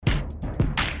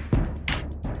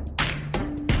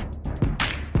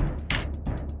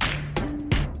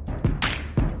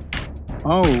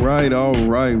All right.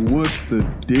 What's the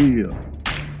deal?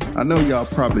 I know y'all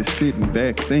probably sitting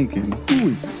back thinking, who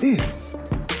is this?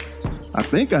 I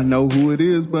think I know who it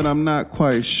is, but I'm not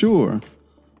quite sure.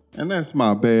 And that's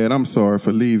my bad. I'm sorry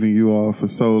for leaving you all for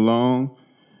so long.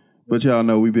 But y'all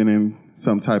know we've been in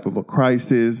some type of a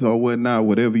crisis or whatnot,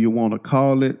 whatever you want to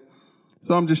call it.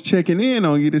 So I'm just checking in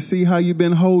on you to see how you've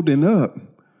been holding up.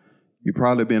 You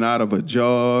probably been out of a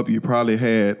job. You probably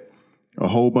had a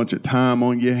whole bunch of time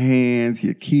on your hands.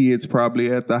 Your kids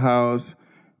probably at the house.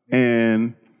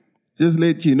 And just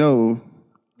let you know,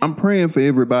 I'm praying for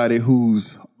everybody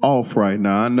who's off right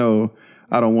now. I know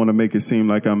I don't want to make it seem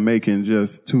like I'm making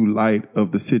just too light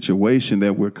of the situation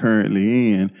that we're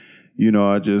currently in. You know,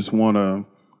 I just want to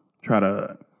try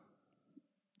to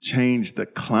change the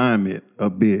climate a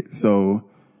bit. So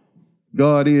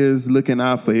God is looking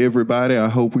out for everybody. I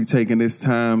hope we're taking this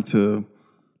time to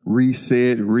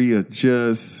reset,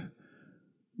 readjust,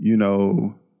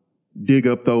 dig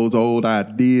up those old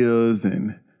ideas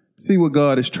and see what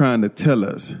God is trying to tell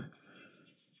us.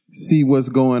 See what's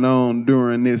going on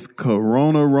during this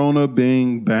Corona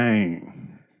bing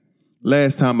bang.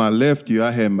 Last time I left you,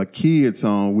 I had my kids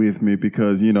on with me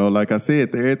because, like I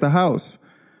said, they're at the house.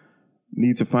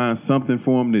 Need to find something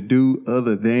for them to do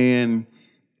other than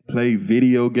play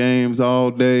video games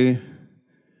all day.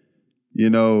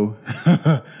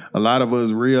 A lot of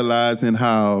us realizing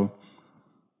how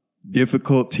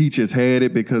difficult teachers had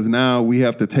it because now we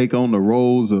have to take on the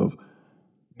roles of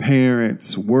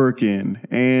parents, working,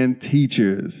 and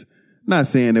teachers. Not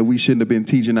saying that we shouldn't have been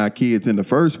teaching our kids in the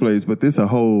first place, but this a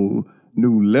whole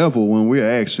new level when we're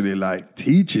actually like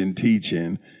teaching.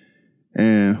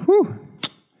 And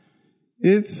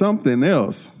it's something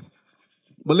else.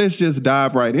 But let's just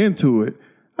dive right into it.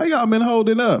 How y'all been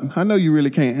holding up? I know you really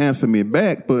can't answer me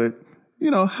back, but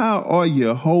how are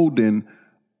you holding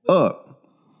up?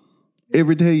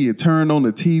 Every day you turn on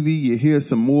the TV, you hear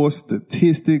some more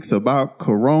statistics about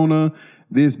Corona.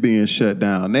 This being shut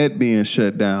down, that being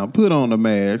shut down. Put on a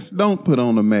mask. Don't put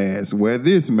on a mask. Wear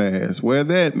this mask. Wear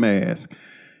that mask.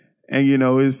 And,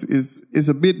 it's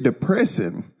a bit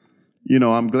depressing.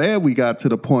 I'm glad we got to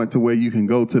the point to where you can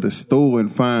go to the store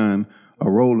and find a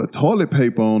roll of toilet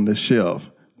paper on the shelf.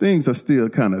 Things are still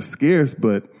kind of scarce,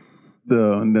 but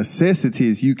the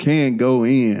necessities you can go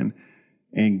in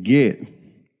and get,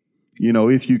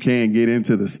 if you can get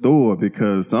into the store,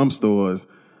 because some stores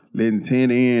letting 10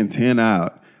 in, 10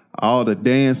 out, all the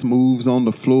dance moves on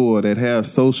the floor that have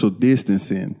social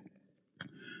distancing.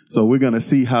 So we're going to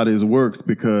see how this works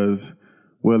because,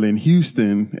 in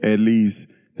Houston, at least,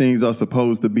 things are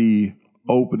supposed to be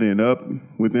opening up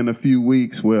within a few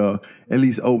weeks. Well, at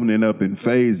least opening up in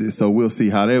phases. So we'll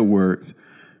see how that works.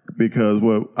 Because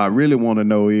what I really want to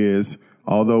know is,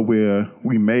 although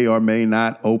we may or may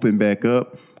not open back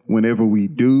up, whenever we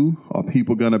do, are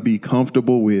people going to be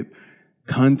comfortable with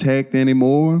contact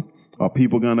anymore? Are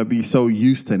people going to be so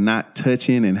used to not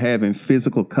touching and having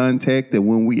physical contact that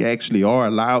when we actually are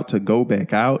allowed to go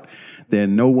back out, that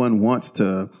no one wants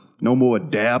to, no more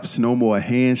daps, no more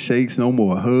handshakes, no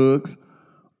more hugs?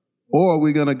 Or are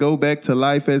we going to go back to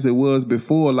life as it was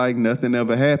before, like nothing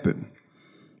ever happened?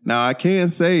 Now, I can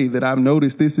say that I've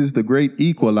noticed this is the great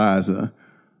equalizer.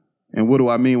 And what do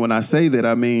I mean when I say that?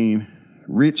 I mean,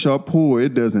 rich or poor,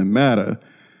 it doesn't matter.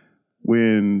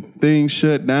 When things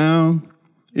shut down,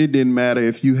 it didn't matter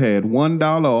if you had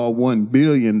 $1 or $1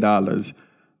 billion.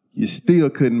 You still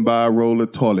couldn't buy a roll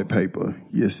of toilet paper.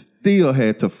 You still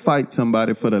had to fight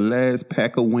somebody for the last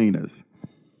pack of wieners.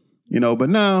 But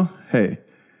now, hey,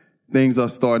 things are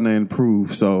starting to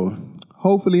improve. So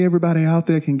hopefully everybody out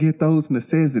there can get those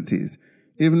necessities.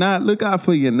 If not, look out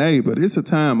for your neighbor. It's a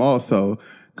time also.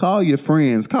 Call your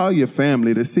friends, call your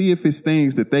family to see if it's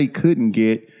things that they couldn't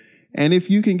get. And if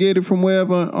you can get it from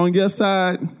wherever on your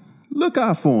side, look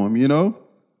out for them,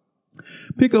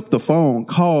 Pick up the phone,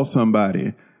 call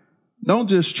somebody. Don't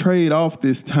just trade off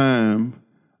this time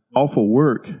off of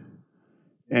work.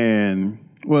 And,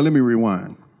 let me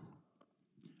rewind.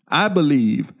 I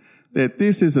believe that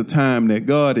this is a time that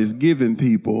God is giving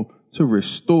people to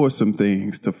restore some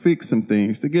things, to fix some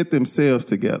things, to get themselves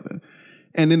together.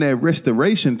 And in that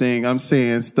restoration thing, I'm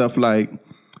saying stuff like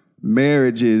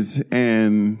marriages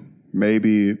and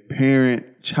maybe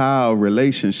parent-child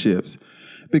relationships.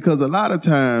 Because a lot of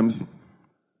times,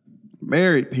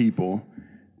 married people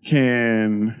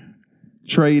can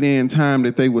trade in time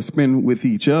that they would spend with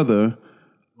each other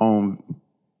on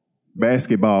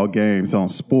basketball games, on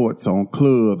sports, on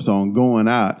clubs, on going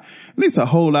out. And it's a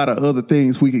whole lot of other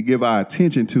things we could give our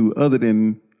attention to other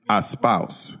than our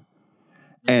spouse.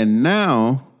 And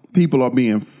now people are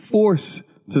being forced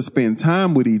to spend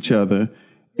time with each other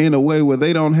in a way where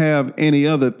they don't have any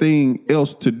other thing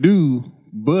else to do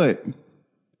but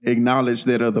acknowledge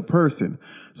that other person.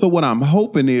 So what I'm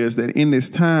hoping is that in this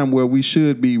time where we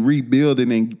should be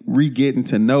rebuilding and re-getting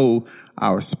to know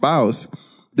our spouse,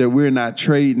 that we're not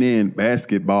trading in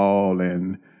basketball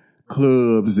and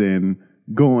clubs and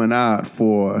going out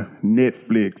for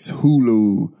Netflix,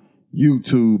 Hulu,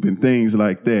 YouTube, and things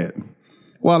like that.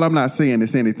 While I'm not saying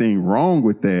there's anything wrong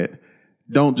with that,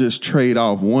 don't just trade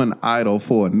off one idol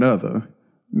for another.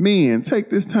 Men, take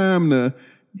this time to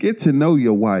get to know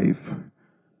your wife.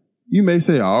 You may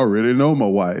say, I already know my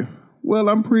wife. Well,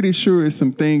 I'm pretty sure it's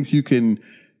some things you can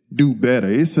do better.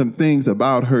 It's some things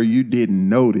about her you didn't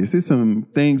notice. It's some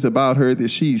things about her that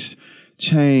she's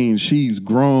changed, she's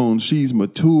grown, she's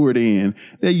matured in,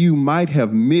 that you might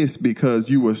have missed because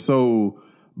you were so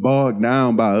bogged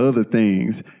down by other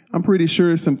things. I'm pretty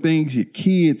sure some things your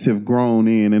kids have grown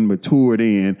in and matured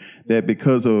in, that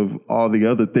because of all the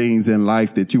other things in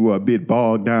life that you were a bit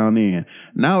bogged down in.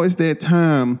 Now it's that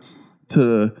time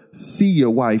to see your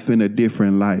wife in a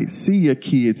different light, see your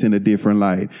kids in a different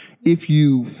light. If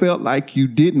you felt like you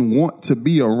didn't want to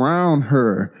be around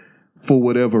her for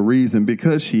whatever reason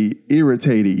because she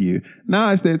irritated you, now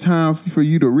it's that time for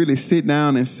you to really sit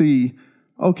down and see,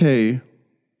 okay,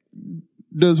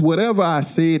 does whatever I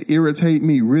said irritate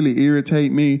me, really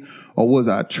irritate me, or was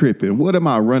I tripping? What am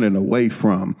I running away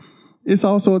from? It's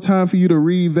also a time for you to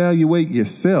reevaluate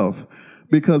yourself,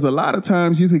 because a lot of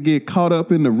times you could get caught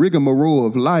up in the rigmarole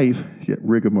of life. Yeah,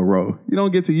 rigmarole. You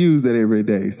don't get to use that every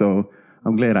day, so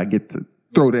I'm glad I get to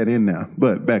throw that in there.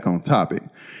 But back on topic.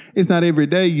 It's not every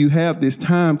day you have this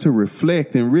time to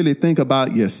reflect and really think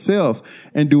about yourself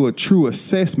and do a true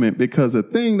assessment, because a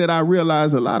thing that I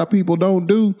realize a lot of people don't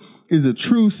do is a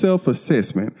true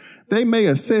self-assessment. They may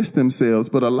assess themselves,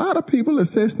 but a lot of people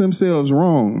assess themselves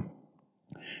wrong.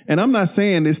 And I'm not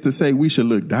saying this to say we should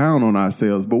look down on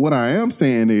ourselves, but what I am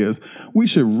saying is we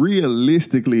should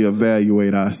realistically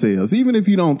evaluate ourselves. Even if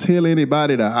you don't tell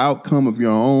anybody the outcome of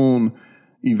your own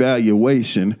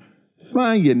evaluation,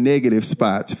 find your negative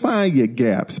spots, find your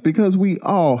gaps, because we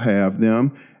all have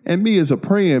them. And me as a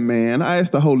praying man, I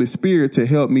ask the Holy Spirit to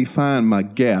help me find my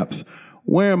gaps.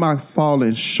 Where am I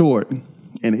falling short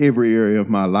in every area of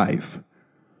my life?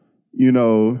 You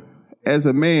know, as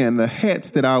a man, the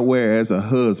hats that I wear as a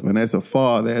husband, as a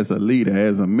father, as a leader,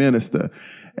 as a minister,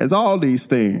 as all these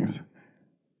things,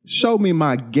 show me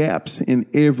my gaps in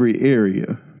every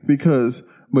area, because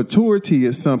maturity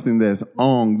is something that's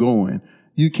ongoing.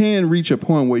 You can reach a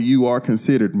point where you are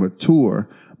considered mature,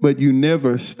 but you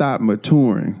never stop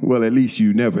maturing. Well, at least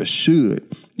you never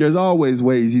should. There's always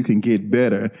ways you can get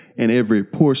better in every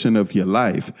portion of your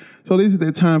life. So this is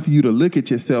the time for you to look at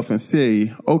yourself and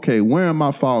say, okay, where am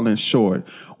I falling short?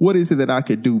 What is it that I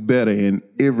could do better in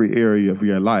every area of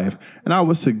your life? And I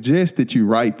would suggest that you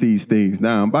write these things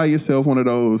down. Buy yourself one of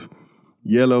those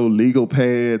yellow legal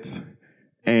pads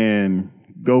and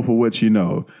go for what you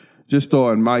know. Just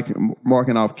start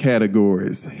marking off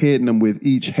categories, heading them with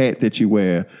each hat that you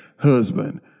wear.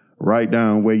 Husband, write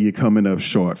down where you're coming up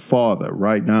short. Father,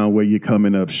 write down where you're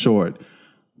coming up short.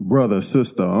 Brother,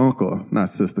 sister, uncle, not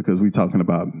sister because we're talking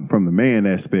about from the man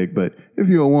aspect, but if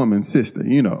you're a woman, sister,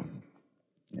 you know.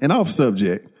 And off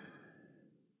subject,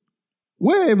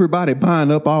 where everybody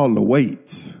buying up all the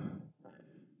weights?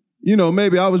 You know,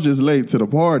 maybe I was just late to the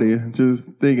party, just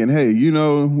thinking, hey, you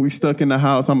know, we stuck in the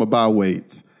house, I'm going to buy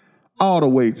weights. All the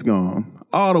weights gone.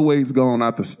 All the weights gone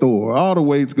out the store. All the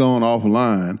weights gone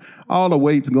offline. All the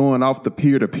weights going off the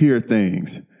peer-to-peer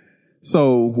things.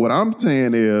 So what I'm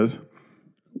saying is,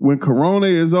 when Corona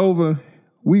is over,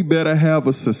 we better have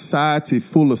a society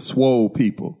full of swole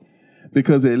people.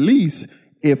 Because at least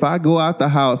if I go out the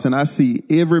house and I see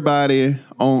everybody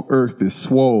on earth is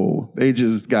swole, they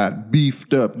just got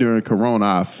beefed up during Corona,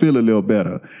 I feel a little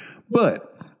better.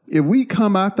 But if we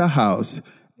come out the house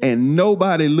and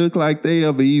nobody looked like they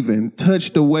ever even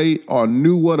touched a weight or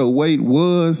knew what a weight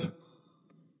was,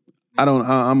 I'm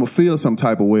going to feel some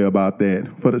type of way about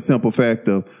that, for the simple fact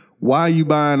of, why are you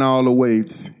buying all the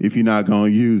weights if you're not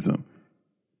going to use them?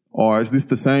 Or is this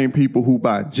the same people who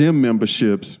buy gym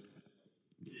memberships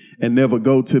and never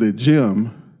go to the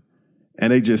gym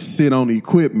and they just sit on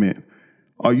equipment?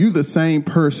 Are you the same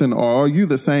person, or are you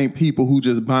the same people who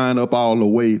just buying up all the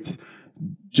weights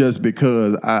just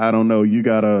because, I don't know, you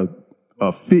got a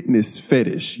fitness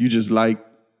fetish? You just like,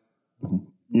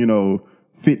 you know,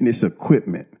 fitness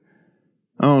equipment.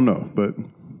 I don't know, but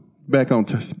back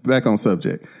on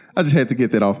subject. I just had to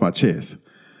get that off my chest.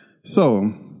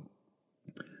 So,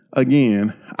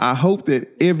 again, I hope that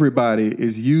everybody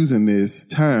is using this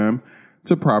time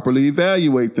to properly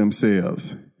evaluate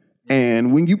themselves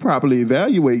And when you properly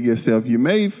evaluate yourself, you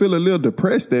may feel a little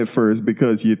depressed at first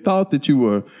because you thought that you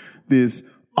were this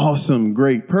awesome,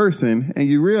 great person. And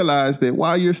you realize that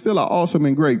while you're still an awesome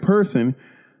and great person,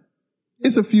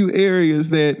 it's a few areas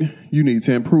that you need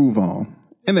to improve on.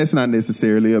 And that's not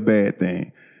necessarily a bad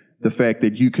thing. The fact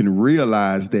that you can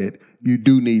realize that you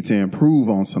do need to improve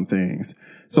on some things.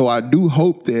 So I do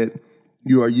hope that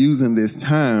you are using this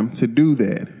time to do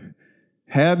that.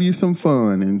 Have you some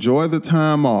fun, enjoy the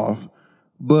time off,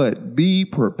 but be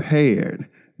prepared.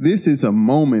 This is a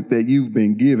moment that you've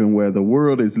been given where the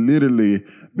world has literally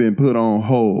been put on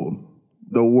hold.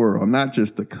 The world, not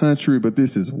just the country, but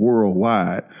this is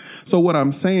worldwide. So what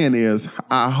I'm saying is,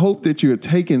 I hope that you're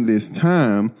taking this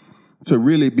time to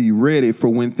really be ready for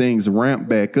when things ramp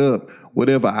back up,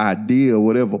 whatever idea,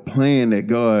 whatever plan that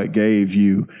God gave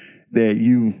you that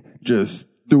you've just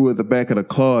threw at the back of the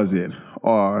closet,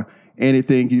 or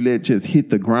anything you let just hit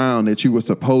the ground that you were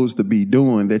supposed to be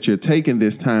doing, that you're taking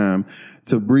this time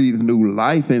to breathe new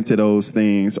life into those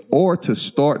things, or to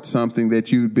start something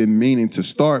that you've been meaning to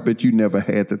start, but you never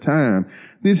had the time.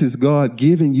 This is God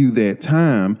giving you that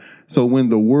time. So when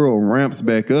the world ramps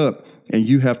back up and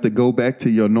you have to go back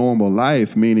to your normal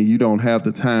life, meaning you don't have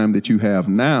the time that you have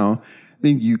now,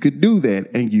 then you could do that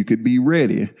and you could be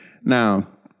ready. Now,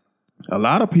 a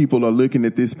lot of people are looking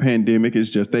at this pandemic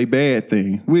as just a bad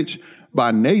thing, which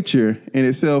by nature in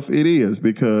itself it is,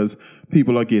 because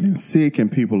people are getting sick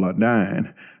and people are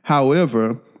dying.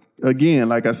 However, again,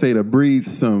 like I say, to breathe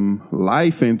some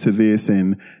life into this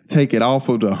and take it off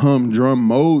of the humdrum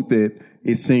mode that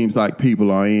it seems like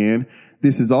people are in,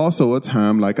 this is also a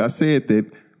time, like I said, that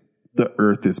the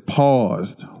earth is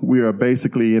paused. We are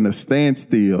basically in a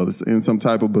standstill, in some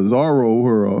type of bizarro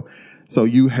world. So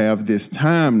you have this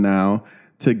time now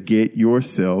to get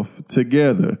yourself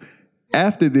together.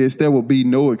 After this, there will be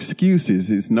no excuses.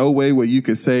 There's no way where you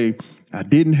could say, I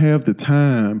didn't have the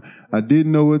time. I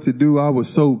didn't know what to do. I was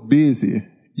so busy.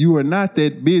 You are not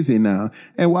that busy now.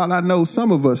 And while I know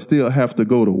some of us still have to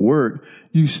go to work,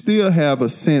 you still have a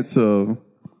sense of,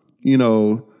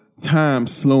 time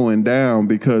slowing down,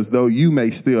 because though you may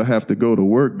still have to go to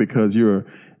work because you're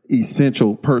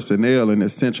essential personnel and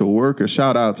essential workers.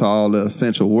 Shout out to all the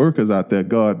essential workers out there.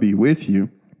 God be with you.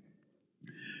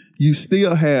 You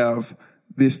still have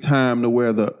this time to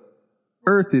where the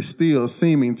earth is still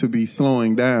seeming to be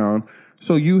slowing down.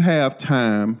 So you have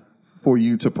time for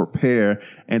you to prepare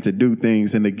and to do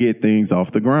things and to get things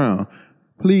off the ground.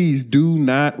 Please do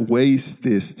not waste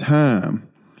this time.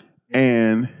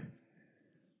 And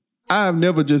I've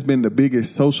never just been the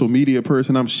biggest social media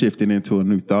person. I'm shifting into a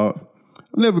new thought.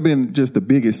 I've never been just the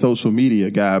biggest social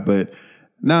media guy, but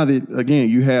now that, again,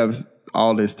 you have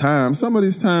all this time, some of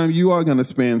this time you are going to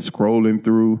spend scrolling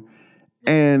through.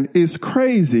 And it's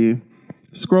crazy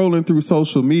scrolling through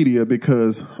social media,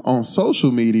 because on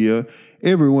social media,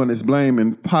 everyone is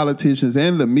blaming politicians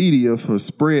and the media for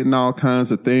spreading all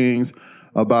kinds of things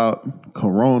about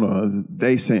Corona.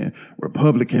 They saying,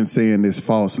 Republicans saying this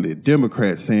falsely,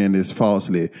 Democrats saying this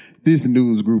falsely, this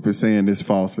news group is saying this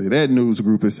falsely, that news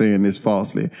group is saying this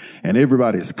falsely, and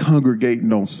everybody's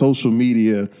congregating on social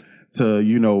media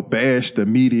to, bash the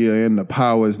media and the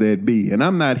powers that be. And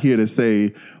I'm not here to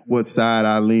say what side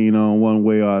I lean on one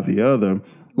way or the other,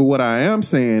 but what I am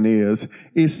saying is,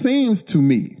 it seems to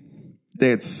me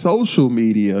that social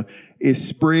media is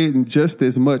spreading just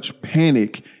as much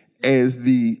panic as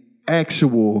the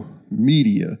actual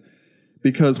media.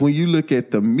 Because when you look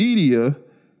at the media,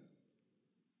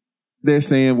 they're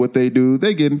saying what they do.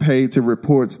 They're getting paid to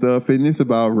report stuff, and it's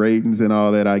about ratings and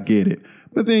all that. I get it.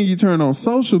 But then you turn on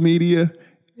social media,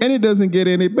 and it doesn't get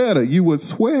any better. You would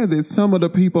swear that some of the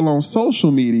people on social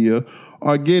media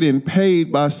are getting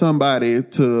paid by somebody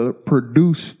to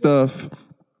produce stuff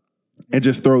and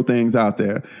just throw things out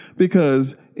there.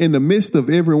 Because in the midst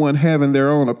of everyone having their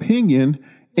own opinion,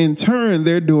 in turn,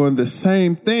 they're doing the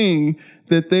same thing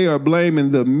that they are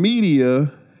blaming the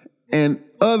media and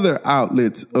other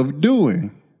outlets of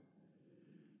doing.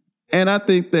 And I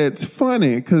think that's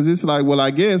funny, because it's like, well,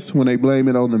 I guess when they blame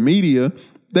it on the media,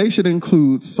 they should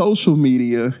include social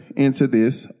media into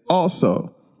this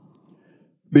also.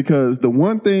 Because the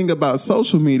one thing about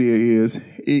social media is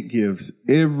it gives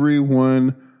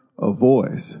everyone a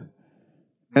voice.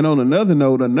 And on another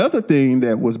note, another thing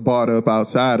that was brought up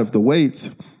outside of the weights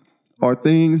are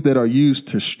things that are used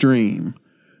to stream.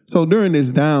 So during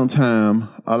this downtime,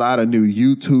 a lot of new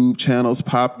YouTube channels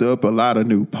popped up, a lot of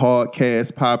new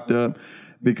podcasts popped up,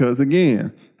 because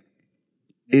again,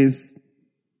 it's,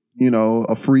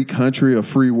 a free country, a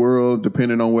free world,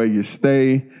 depending on where you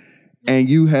stay. And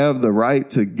you have the right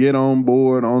to get on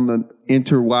board on the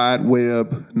interwide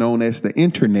web known as the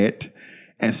internet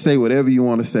and say whatever you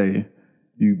want to say.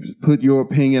 You put your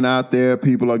opinion out there.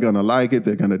 People are going to like it.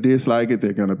 They're going to dislike it.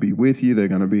 They're going to be with you. They're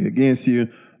going to be against you.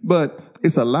 But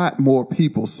it's a lot more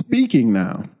people speaking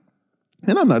now.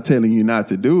 And I'm not telling you not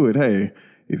to do it. Hey,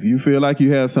 if you feel like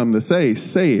you have something to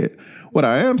say it. What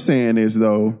I am saying is,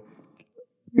 though,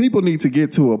 people need to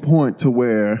get to a point to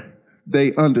where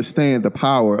they understand the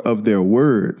power of their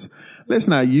words. Let's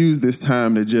not use this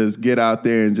time to just get out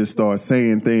there and just start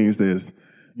saying things that's,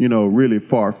 really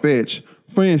far-fetched.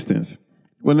 For instance,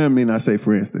 well, let me not say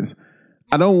for instance.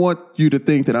 I don't want you to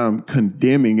think that I'm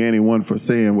condemning anyone for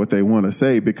saying what they want to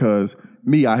say because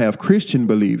I have Christian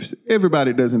beliefs.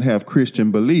 Everybody doesn't have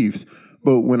Christian beliefs.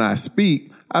 But when I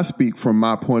speak from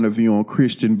my point of view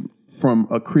from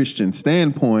a Christian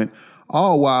standpoint,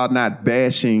 all while not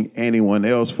bashing anyone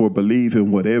else for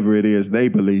believing whatever it is they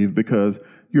believe, because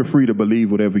you're free to believe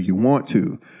whatever you want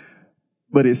to.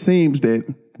 But it seems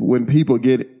that when people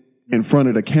get in front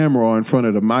of the camera or in front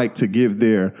of the mic to give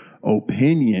their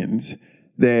opinions,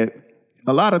 that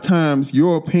a lot of times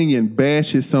your opinion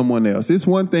bashes someone else. It's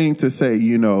one thing to say,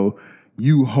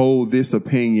 you hold this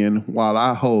opinion while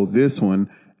I hold this one,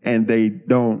 and they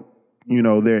don't,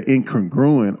 they're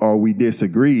incongruent or we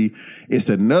disagree. It's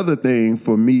another thing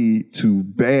for me to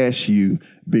bash you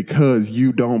because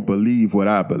you don't believe what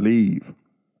I believe.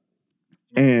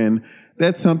 And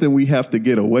that's something we have to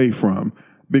get away from,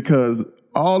 because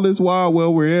all this while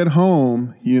we're at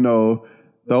home,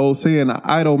 the old saying,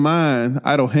 idle mind,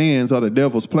 idle hands are the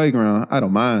devil's playground. Idle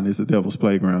mind is the devil's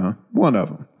playground. One of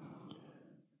them.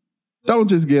 Don't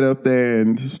just get up there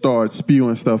and start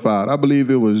spewing stuff out. I believe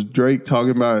it was Drake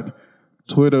talking about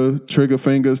Twitter trigger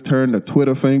fingers turn to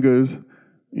Twitter fingers.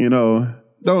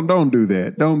 Don't do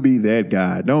that. Don't be that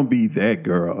guy. Don't be that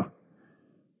girl.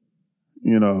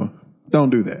 Don't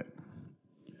do that.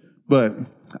 But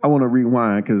I want to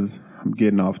rewind because I'm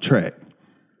getting off track.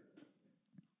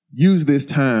 Use this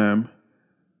time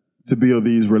to build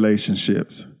these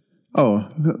relationships. Oh,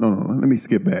 no. Let me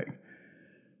skip back.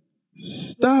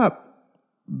 Stop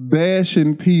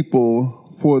bashing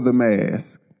people for the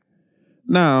mask.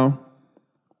 Now,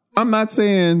 I'm not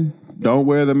saying don't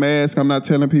wear the mask. I'm not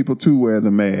telling people to wear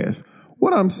the mask.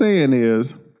 What I'm saying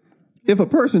is, if a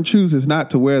person chooses not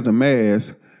to wear the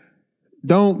mask,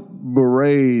 don't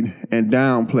berate and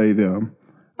downplay them.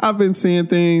 I've been seeing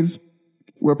things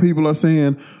where people are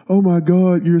saying, oh my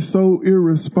God, you're so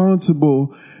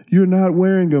irresponsible. You're not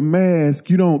wearing a mask.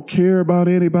 You don't care about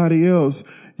anybody else.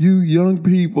 You young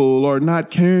people are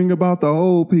not caring about the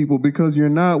old people because you're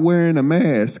not wearing a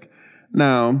mask.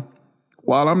 Now,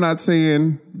 while I'm not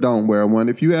saying don't wear one,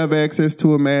 if you have access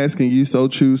to a mask and you so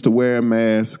choose to wear a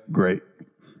mask, great.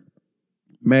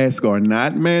 Masks are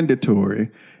not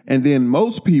mandatory. And then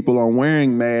most people are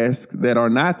wearing masks that are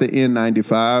not the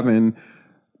N95 and,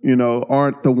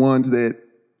 aren't the ones that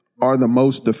are the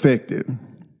most effective.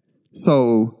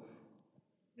 So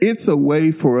it's a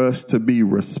way for us to be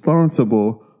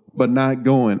responsible, but not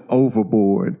going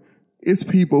overboard. It's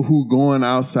people who going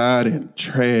outside in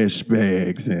trash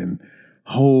bags and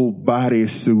whole body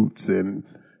suits and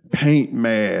paint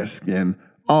masks and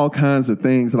all kinds of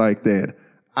things like that.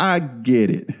 I get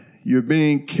it. You're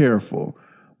being careful,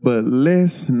 but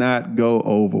let's not go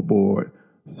overboard.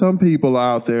 Some people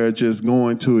out there are just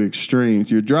going to extremes.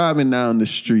 You're driving down the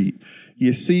street.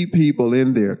 You see people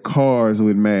in their cars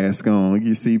with masks on.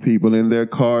 You see people in their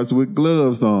cars with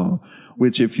gloves on,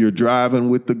 which if you're driving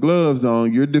with the gloves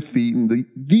on, you're defeating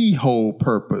the whole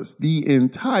purpose, the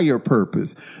entire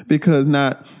purpose, because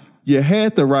you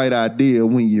had the right idea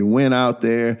when you went out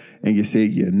there and you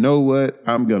said, you know what?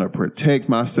 I'm going to protect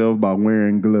myself by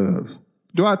wearing gloves.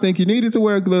 Do I think you needed to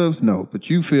wear gloves? No, but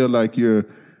you feel like you're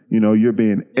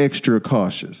being extra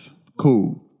cautious.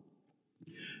 Cool.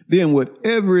 Then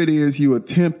whatever it is you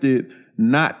attempted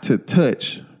not to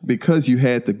touch because you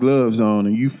had the gloves on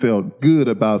and you felt good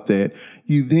about that,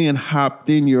 you then hopped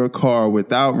in your car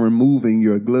without removing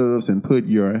your gloves and put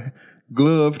your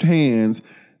gloved hands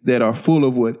that are full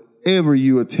of whatever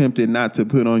you attempted not to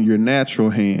put on your natural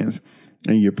hands.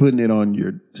 And you're putting it on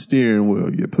your steering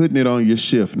wheel. You're putting it on your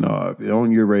shift knob, on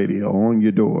your radio, on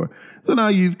your door. So now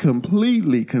you've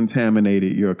completely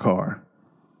contaminated your car.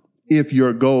 If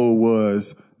your goal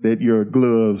was that your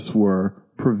gloves were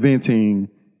preventing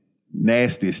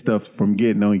nasty stuff from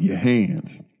getting on your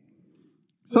hands.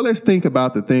 So let's think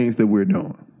about the things that we're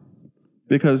doing.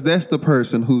 Because that's the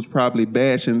person who's probably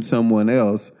bashing someone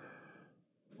else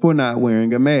for not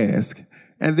wearing a mask.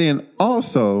 And then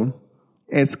also,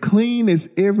 as clean as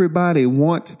everybody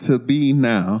wants to be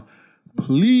now,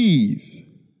 please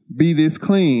be this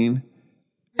clean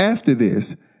after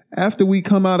this. After we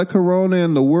come out of Corona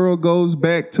and the world goes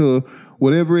back to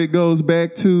whatever it goes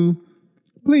back to,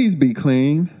 please be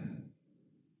clean.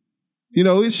 You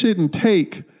know, it shouldn't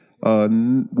take a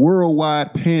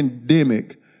worldwide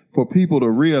pandemic for people to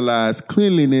realize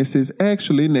cleanliness is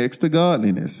actually next to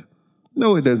godliness.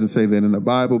 No, it doesn't say that in the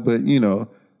Bible, but, you know,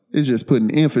 it's just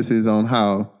putting emphasis on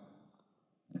how,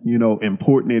 you know,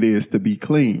 important it is to be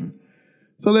clean.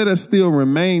 So let us still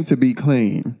remain to be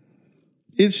clean.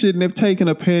 It shouldn't have taken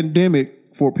a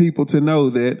pandemic for people to know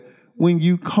that when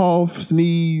you cough,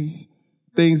 sneeze,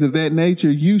 things of that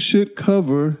nature, you should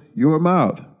cover your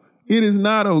mouth. It is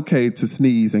not okay to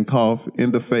sneeze and cough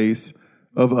in the face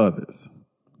of others.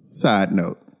 Side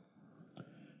note.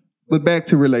 But back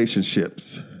to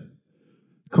relationships.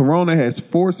 Corona has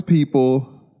forced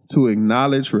people to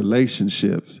acknowledge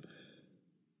relationships.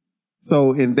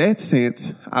 So in that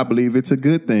sense, I believe it's a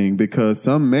good thing because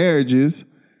some marriages,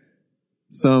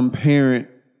 some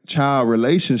parent-child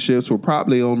relationships were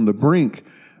probably on the brink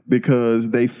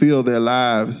because they fill their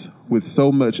lives with so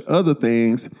much other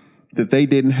things that they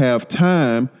didn't have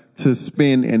time to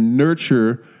spend and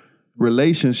nurture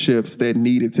relationships that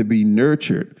needed to be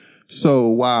nurtured. So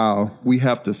while we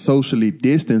have to socially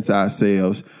distance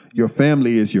ourselves, your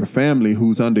family is your family.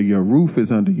 Who's under your roof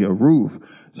is under your roof.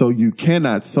 So you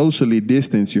cannot socially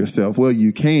distance yourself. Well,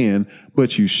 you can,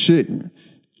 but you shouldn't.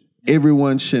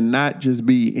 Everyone should not just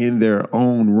be in their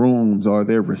own rooms or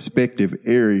their respective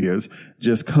areas,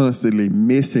 just constantly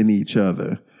missing each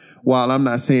other. While I'm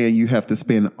not saying you have to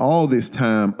spend all this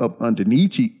time up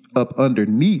underneath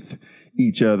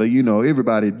each other, you know,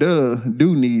 everybody do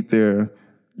need their,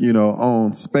 you know,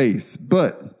 own space.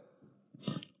 But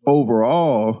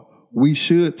overall, we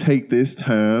should take this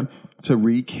time to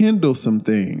rekindle some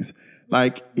things.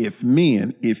 Like if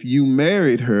you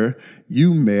married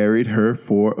her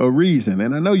for a reason.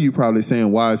 And I know you're probably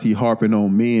saying, why is he harping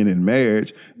on men in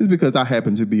marriage? It's because I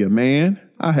happen to be a man.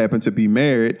 I happen to be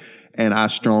married. And I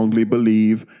strongly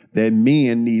believe that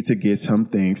men need to get some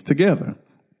things together.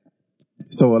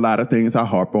 So a lot of things I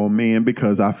harp on men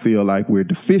because I feel like we're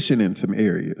deficient in some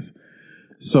areas.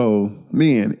 So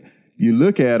men, you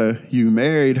look at her, you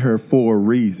married her for a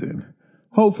reason.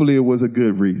 Hopefully it was a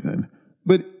good reason.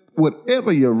 But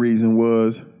whatever your reason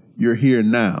was, you're here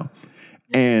now.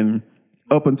 And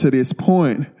up until this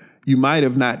point, you might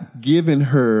have not given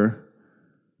her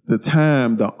the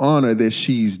time, the honor that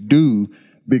she's due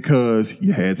because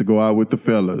you had to go out with the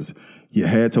fellas. You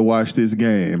had to watch this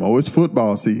game. Oh, it's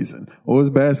football season. Oh, it's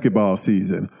basketball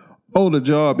season. Oh, the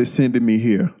job is sending me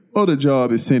here. Oh, the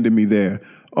job is sending me there.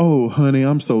 Oh, honey,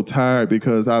 I'm so tired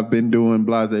because I've been doing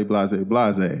blase, blase,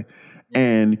 blase.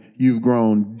 And you've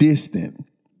grown distant.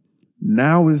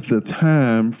 Now is the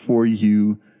time for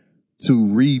you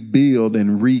to rebuild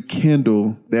and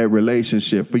rekindle that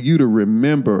relationship, for you to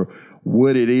remember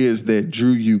what it is that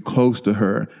drew you close to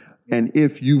her. And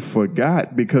if you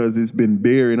forgot because it's been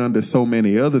buried under so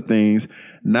many other things,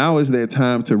 now is that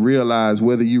time to realize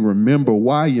whether you remember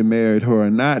why you married her or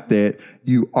not, that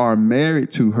you are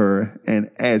married to her. And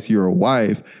as your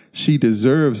wife, she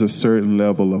deserves a certain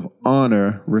level of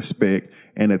honor, respect,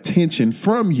 and attention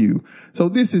from you. So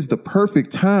this is the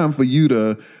perfect time for you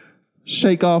to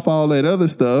shake off all that other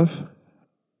stuff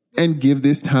and give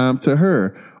this time to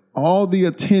her. All the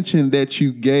attention that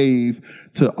you gave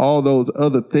to all those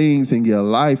other things in your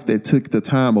life that took the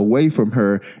time away from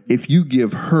her, if you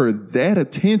give her that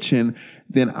attention,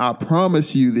 then I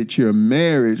promise you that your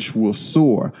marriage will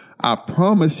soar. I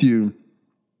promise you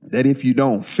that if you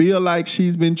don't feel like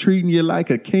she's been treating you like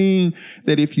a king,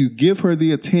 that if you give her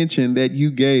the attention that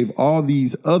you gave all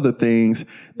these other things,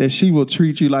 that she will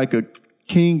treat you like a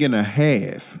king and a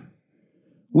half.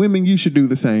 Women, you should do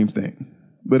the same thing.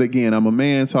 But again, I'm a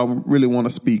man, so I really want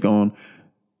to speak on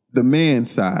the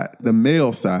man's side, the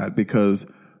male side, because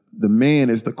the man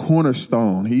is the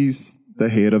cornerstone. He's the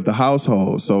head of the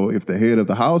household. So if the head of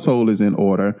the household is in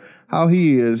order, how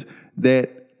he is,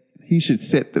 that he should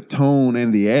set the tone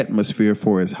and the atmosphere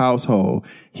for his household.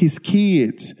 His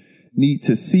kids need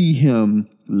to see him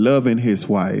loving his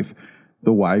wife.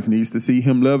 The wife needs to see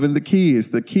him loving the kids.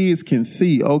 The kids can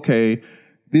see, okay,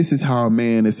 this is how a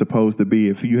man is supposed to be.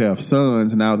 If you have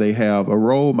sons, now they have a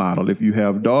role model. If you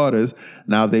have daughters,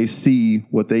 now they see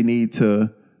what they need to,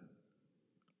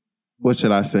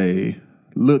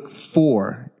 look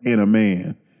for in a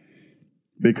man.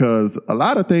 Because a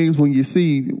lot of things, when you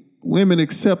see women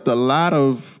accept a lot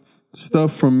of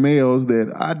stuff from males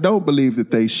that I don't believe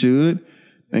that they should.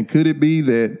 And could it be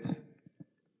that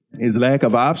it's lack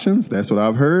of options? That's what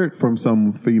I've heard from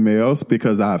some females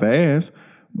because I've asked.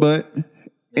 But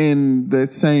in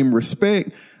that same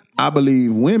respect, I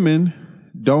believe women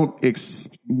don't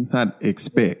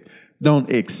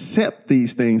accept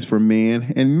these things from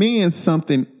men, and men,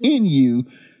 something in you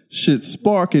should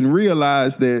spark and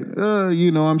realize that,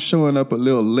 I'm showing up a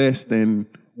little less than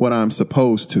what I'm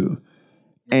supposed to.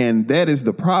 And that is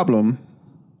the problem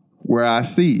where I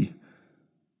see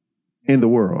in the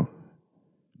world.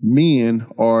 Men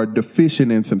are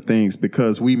deficient in some things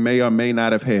because we may or may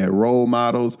not have had role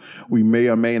models. We may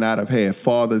or may not have had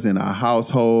fathers in our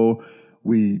household.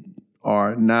 We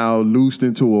are now loosed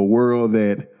into a world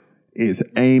that is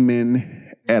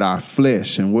aiming at our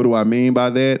flesh. And what do I mean by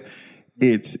that?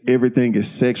 It's everything is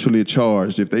sexually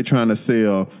charged. If they're trying to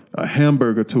sell a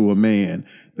hamburger to a man,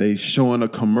 they showing a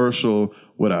commercial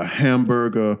with a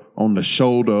hamburger on the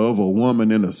shoulder of a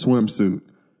woman in a swimsuit.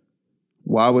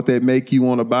 Why would that make you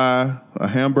want to buy a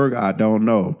hamburger? I don't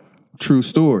know. True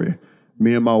story.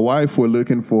 Me and my wife were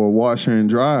looking for washer and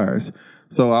dryers.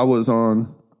 So I was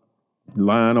online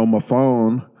on my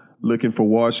phone looking for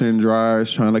washer and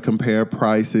dryers, trying to compare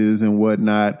prices and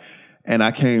whatnot. And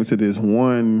I came to this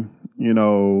one,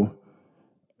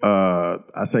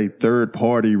 I say third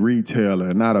party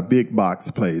retailer, not a big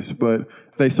box place, but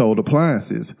they sold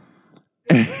appliances.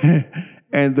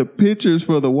 And the pictures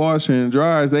for the washer and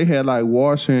dryers, they had like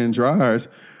washer and dryers,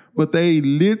 but they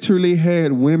literally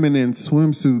had women in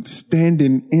swimsuits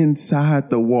standing inside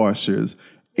the washers,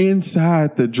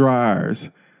 inside the dryers.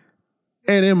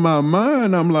 And in my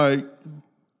mind, I'm like,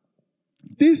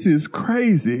 this is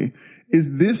crazy.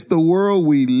 Is this the world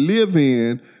we live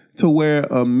in, to where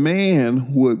a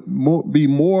man would be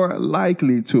more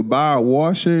likely to buy a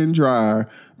washer and dryer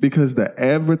because the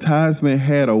advertisement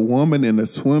had a woman in a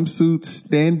swimsuit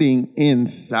standing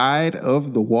inside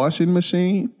of the washing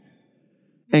machine?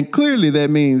 And clearly that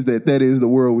means that is the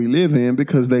world we live in,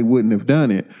 because they wouldn't have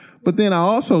done it. But then I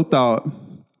also thought,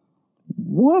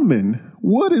 woman,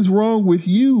 what is wrong with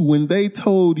you when they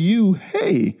told you,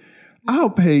 hey, I'll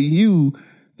pay you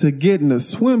to get in a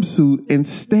swimsuit and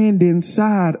stand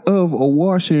inside of a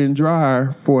washer and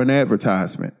dryer for an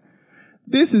advertisement?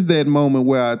 This is that moment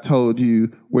where I told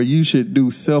you where you should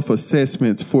do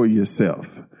self-assessments for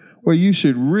yourself, where you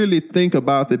should really think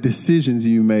about the decisions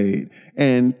you made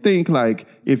and think like,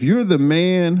 if you're the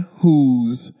man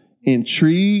who's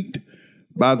intrigued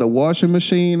by the washing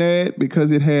machine ad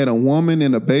because it had a woman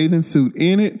in a bathing suit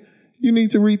in it, you need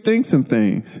to rethink some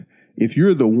things. If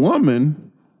you're the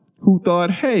woman who thought,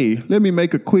 hey, let me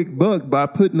make a quick buck by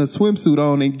putting a swimsuit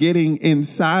on and getting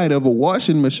inside of a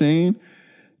washing machine,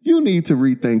 you need to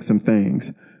rethink some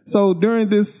things. So during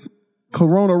this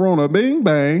Corona bing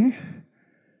bang,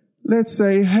 let's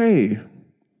say, hey,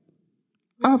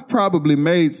 I've probably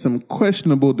made some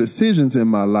questionable decisions in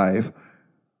my life.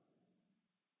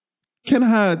 Can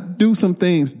I do some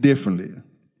things differently?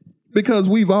 Because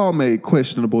we've all made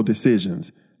questionable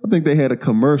decisions. I think they had a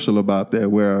commercial about that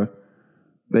where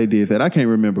they did that. I can't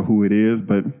remember who it is,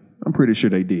 but I'm pretty sure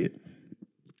they did.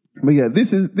 But yeah,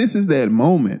 this is that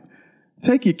moment.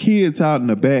 Take your kids out in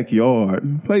the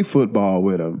backyard, play football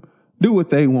with them, do what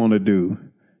they want to do.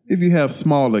 If you have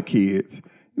smaller kids,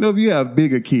 if you have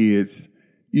bigger kids,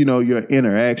 your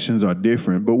interactions are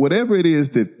different. But whatever it is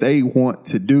that they want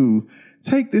to do,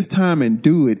 take this time and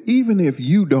do it, even if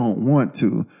you don't want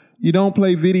to. You don't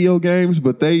play video games,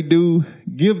 but they do.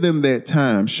 Give them that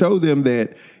time. Show them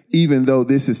that even though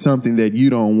this is something that you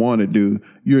don't want to do,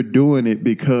 you're doing it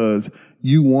because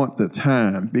you want the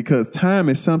time. Because time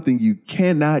is something you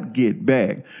cannot get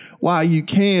back. While you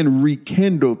can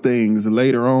rekindle things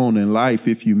later on in life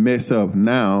if you mess up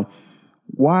now,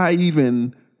 why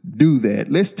even do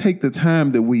that? Let's take the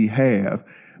time that we have,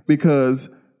 because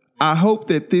I hope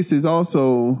that this is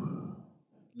also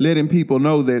letting people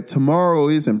know that tomorrow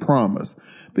isn't promised.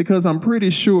 Because I'm pretty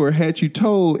sure, had you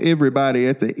told everybody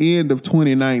at the end of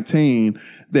 2019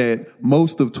 that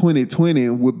most of 2020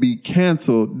 would be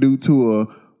canceled due to a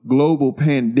global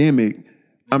pandemic,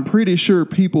 I'm pretty sure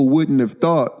people wouldn't have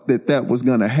thought that was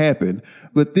going to happen.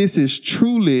 But this is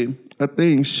truly a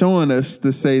thing showing us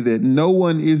to say that no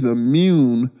one is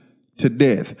immune to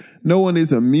death. No one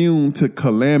is immune to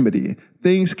calamity.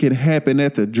 Things can happen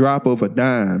at the drop of a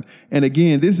dime. And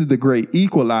again, this is the great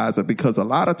equalizer, because a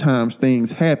lot of times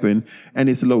things happen and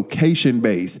it's location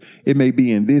based. It may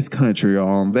be in this country or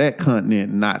on that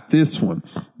continent, not this one.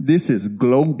 This is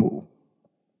global.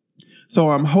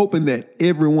 So I'm hoping that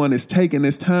everyone is taking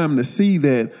this time to see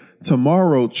that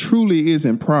tomorrow truly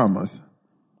isn't promised.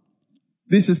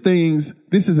 This is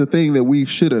a thing that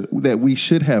we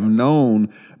should have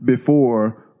known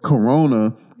before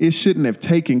Corona. It shouldn't have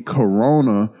taken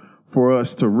Corona for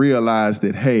us to realize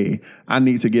that, hey, I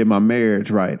need to get my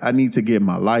marriage right. I need to get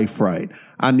my life right.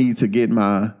 I need to get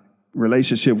my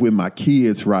relationship with my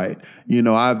kids right. You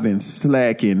know, I've been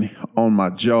slacking on my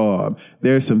job.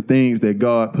 There's some things that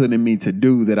God put in me to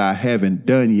do that I haven't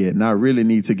done yet, and I really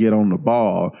need to get on the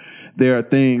ball. There are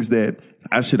things that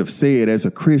I should have said as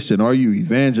a Christian. Are you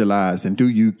evangelizing? Do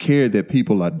you care that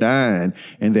people are dying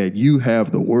and that you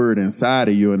have the word inside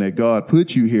of you and that God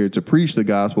put you here to preach the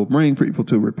gospel, bring people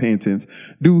to repentance,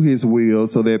 do his will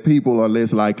so that people are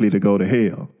less likely to go to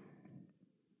hell?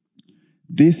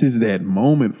 This is that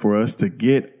moment for us to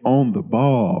get on the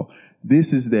ball.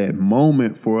 This is that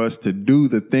moment for us to do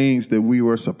the things that we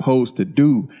were supposed to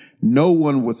do. No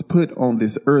one was put on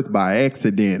this earth by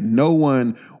accident. No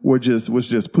one was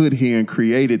just put here and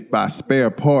created by spare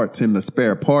parts, and the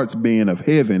spare parts being of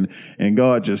heaven, and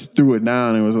God just threw it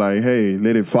down and was like, hey,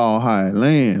 let it fall how it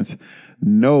lands.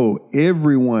 No,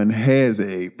 everyone has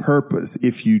a purpose.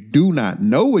 If you do not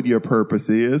know what your purpose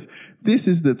is, this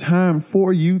is the time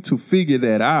for you to figure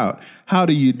that out. How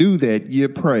do you do that? You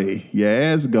pray. You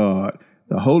ask God.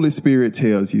 The Holy Spirit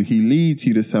tells you. He leads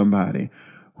you to somebody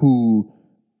who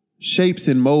shapes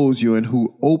and molds you and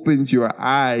who opens your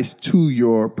eyes to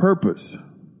your purpose.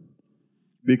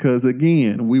 Because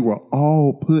again, we were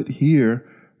all put here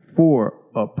for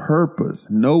a purpose.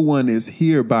 No one is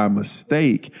here by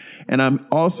mistake. And I'm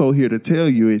also here to tell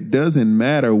you, it doesn't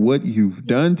matter what you've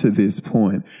done to this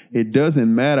point. It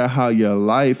doesn't matter how your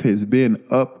life has been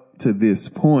up to this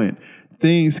point.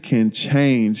 Things can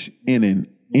change in an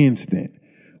instant.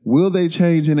 Will they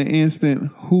change in an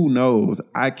instant? Who knows?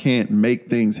 I can't make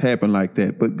things happen like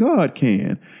that, but God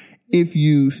can. If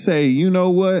you say, you know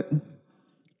what?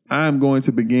 I'm going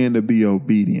to begin to be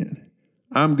obedient.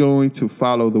 I'm going to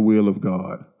follow the will of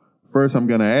God. First, I'm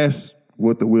going to ask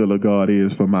what the will of God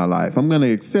is for my life. I'm going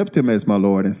to accept him as my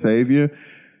Lord and Savior.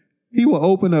 He will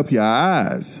open up your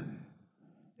eyes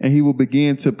and he will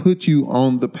begin to put you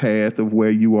on the path of where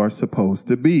you are supposed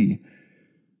to be.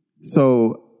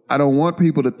 So I don't want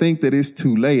people to think that it's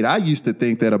too late. I used to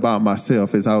think that about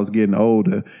myself as I was getting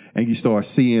older, and you start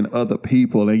seeing other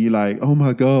people and you're like, oh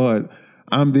my God,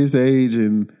 I'm this age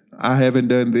and I haven't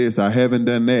done this, I haven't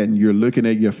done that. And you're looking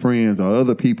at your friends or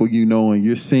other people you know, and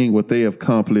you're seeing what they have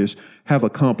accomplished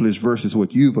versus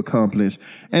what you've accomplished.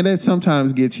 And that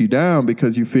sometimes gets you down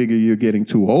because you figure you're getting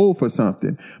too old for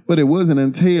something. But it wasn't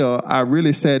until I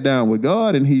really sat down with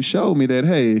God and he showed me that,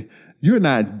 hey, you're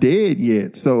not dead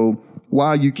yet. So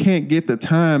while you can't get the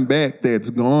time back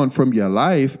that's gone from your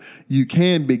life, you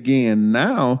can begin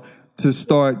now to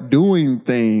start doing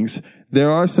things. There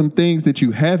are some things that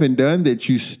you haven't done that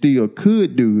you still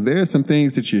could do. There are some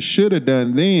things that you should have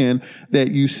done then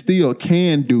that you still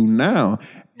can do now.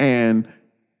 And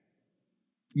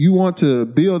you want to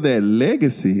build that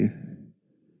legacy.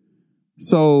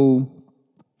 So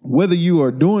whether you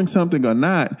are doing something or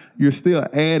not, you're still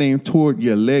adding toward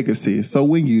your legacy. So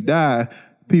when you die,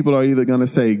 people are either going to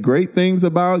say great things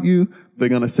about you, they're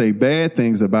going to say bad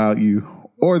things about you,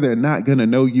 or they're not going to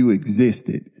know you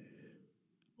existed.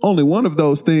 Only one of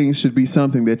those things should be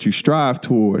something that you strive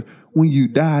toward. When you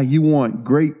die, you want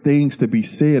great things to be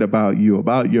said about you,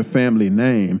 about your family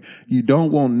name. You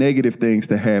don't want negative things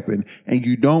to happen, and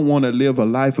you don't want to live a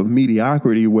life of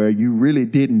mediocrity where you really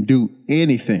didn't do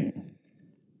anything.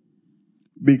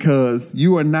 Because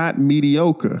you are not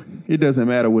mediocre. It doesn't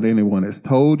matter what anyone has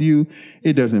told you.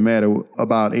 It doesn't matter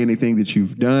about anything that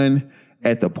you've done.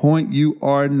 At the point you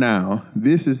are now,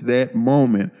 this is that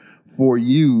moment for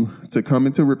you to come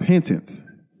into repentance.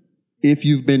 If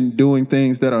you've been doing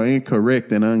things that are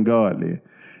incorrect and ungodly,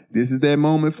 this is that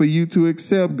moment for you to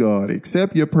accept God,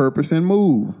 accept your purpose and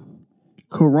move.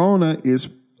 Corona is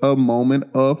a moment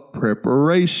of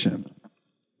preparation.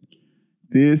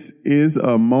 This is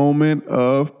a moment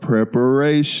of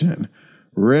preparation,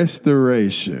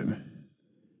 restoration.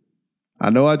 I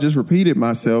know I just repeated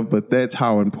myself, but that's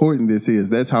how important this is.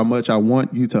 That's how much I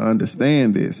want you to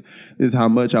understand this. This is how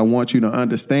much I want you to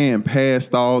understand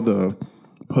past all the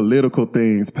political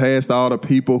things, past all the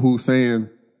people who saying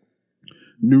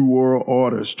New World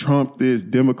Orders, Trump this,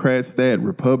 Democrats that,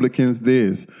 Republicans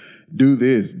this, do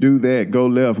that, go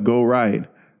left, go right.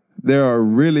 There are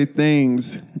really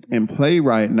things in play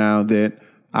right now that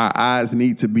our eyes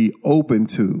need to be open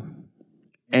to.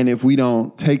 And if we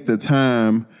don't take the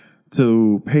time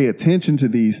to pay attention to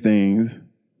these things,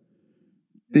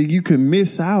 then you can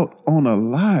miss out on a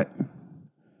lot.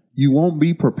 You won't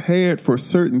be prepared for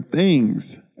certain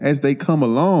things as they come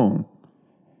along.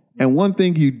 And one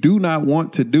thing you do not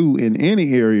want to do in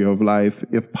any area of life,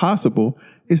 if possible,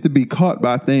 is to be caught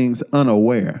by things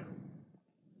unaware.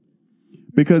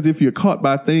 Because if you're caught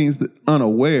by things that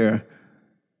unaware,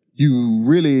 you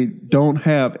really don't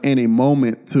have any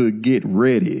moment to get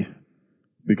ready.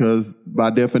 because by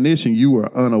definition, you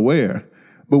are unaware.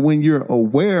 But when you're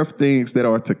aware of things that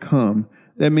are to come,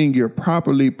 that means you're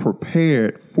properly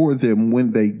prepared for them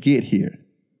when they get here.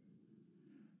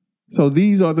 So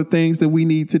these are the things that we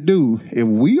need to do. If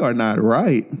we are not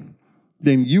right,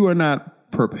 then you are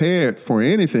not prepared for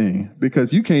anything,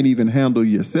 because you can't even handle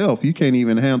yourself. You can't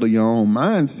even handle your own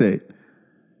mindset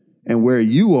and where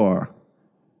you are.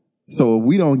 So if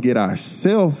we don't get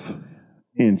ourselves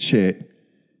in check,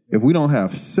 if we don't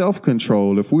have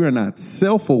self-control, if we are not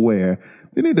self-aware,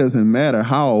 then it doesn't matter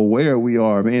how aware we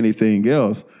are of anything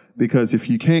else, because if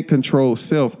you can't control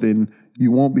self, then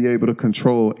you won't be able to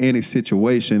control any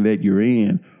situation that you're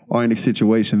in or any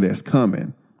situation that's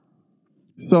coming.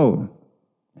 So,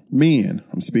 men,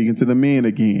 I'm speaking to the men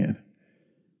again.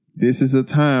 This is a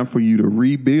time for you to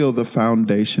rebuild the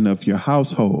foundation of your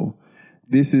household.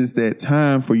 This is that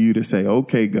time for you to say,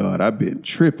 okay, God, I've been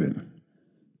tripping.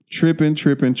 I've been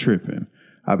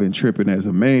tripping as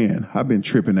a man. I've been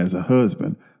tripping as a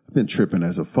husband. I've been tripping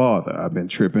as a father. I've been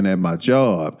tripping at my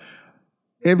job.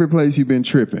 Every place you've been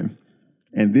tripping.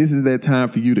 And this is that time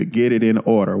for you to get it in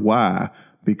order. Why?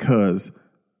 Because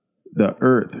the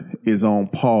earth is on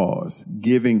pause,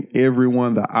 giving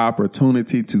everyone the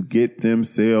opportunity to get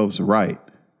themselves right.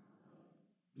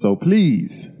 So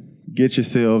please get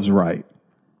yourselves right.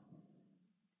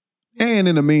 And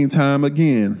in the meantime,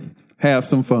 again, have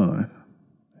some fun.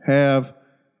 Have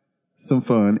some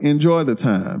fun. Enjoy the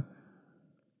time.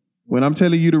 When I'm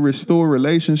telling you to restore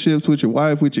relationships with your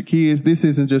wife, with your kids, this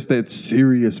isn't just that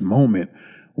serious moment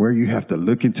where you have to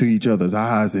look into each other's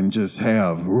eyes and just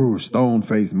have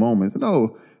stone-faced moments.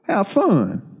 No, have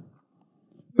fun.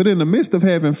 But in the midst of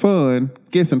having fun,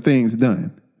 get some things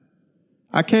done.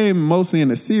 I came mostly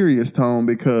in a serious tone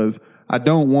because I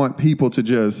don't want people to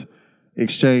just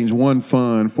exchange one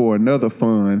fun for another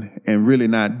fun and really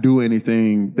not do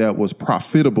anything that was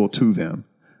profitable to them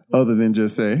other than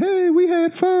just say, hey, we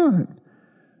had fun.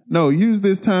 No, use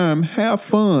this time, have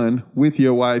fun with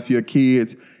your wife, your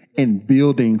kids, and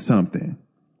building something.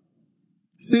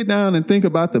 Sit down and think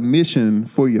about the mission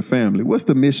for your family. What's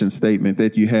the mission statement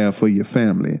that you have for your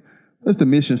family? What's the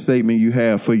mission statement you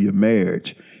have for your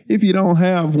marriage? If you don't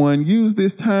have one, use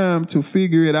this time to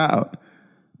figure it out,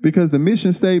 because the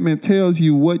mission statement tells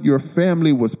you what your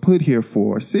family was put here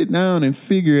for. Sit down and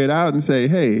figure it out and say,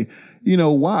 hey,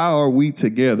 why are we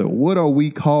together? What are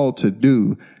we called to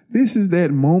do? This is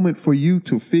that moment for you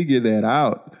to figure that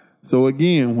out. So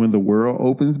again, when the world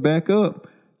opens back up,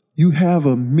 you have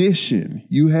a mission.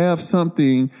 You have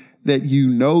something that you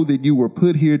know that you were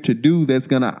put here to do that's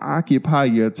going to occupy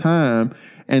your time,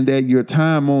 and that your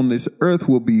time on this earth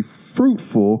will be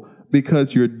fruitful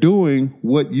because you're doing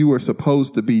what you are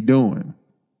supposed to be doing.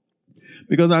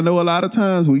 Because I know a lot of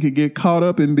times we could get caught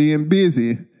up in being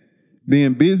busy.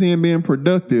 Being busy and being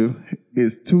productive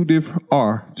is two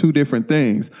different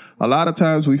things. A lot of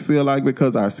times we feel like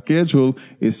because our schedule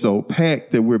is so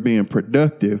packed that we're being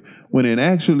productive, when in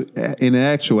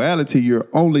actuality, you're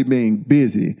only being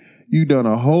busy. You've done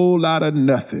a whole lot of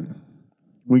nothing.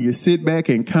 When you sit back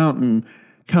and count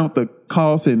the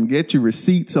costs and get your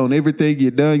receipts on everything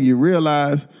you've done, you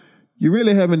realize you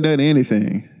really haven't done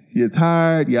anything. You're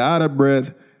tired, you're out of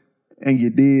breath, and you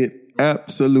did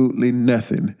absolutely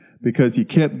nothing because you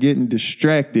kept getting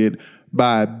distracted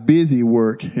by busy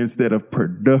work instead of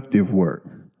productive work.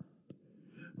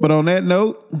 But on that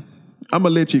note, I'm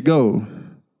going to let you go.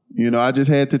 I just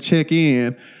had to check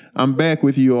in. I'm back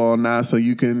with you all now so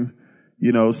you can,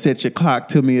 set your clock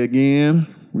to me again.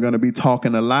 We're going to be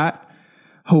talking a lot.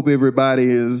 Hope everybody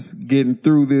is getting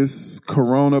through this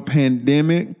corona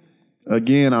pandemic.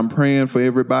 Again, I'm praying for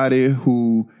everybody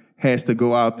who has to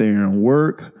go out there and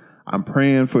work. I'm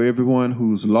praying for everyone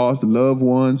who's lost loved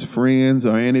ones, friends,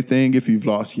 or anything. If you've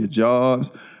lost your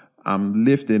jobs, I'm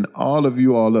lifting all of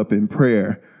you all up in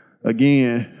prayer.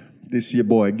 Again, this is your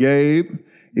boy Gabe.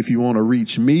 If you want to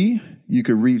reach me, you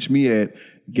can reach me at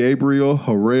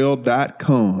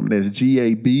GabrielHarrell.com. That's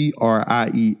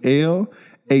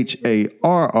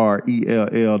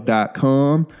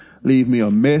GabrielHarrell.com. Leave me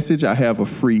a message. I have a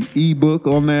free ebook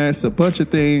on that. It's a bunch of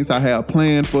things I have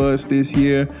planned for us this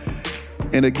year.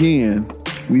 And again,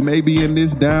 we may be in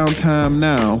this downtime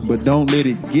now, but don't let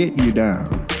it get you down.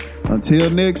 Until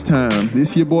next time,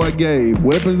 this your boy Gabe,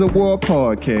 Weapons of War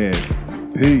Podcast.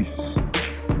 Peace.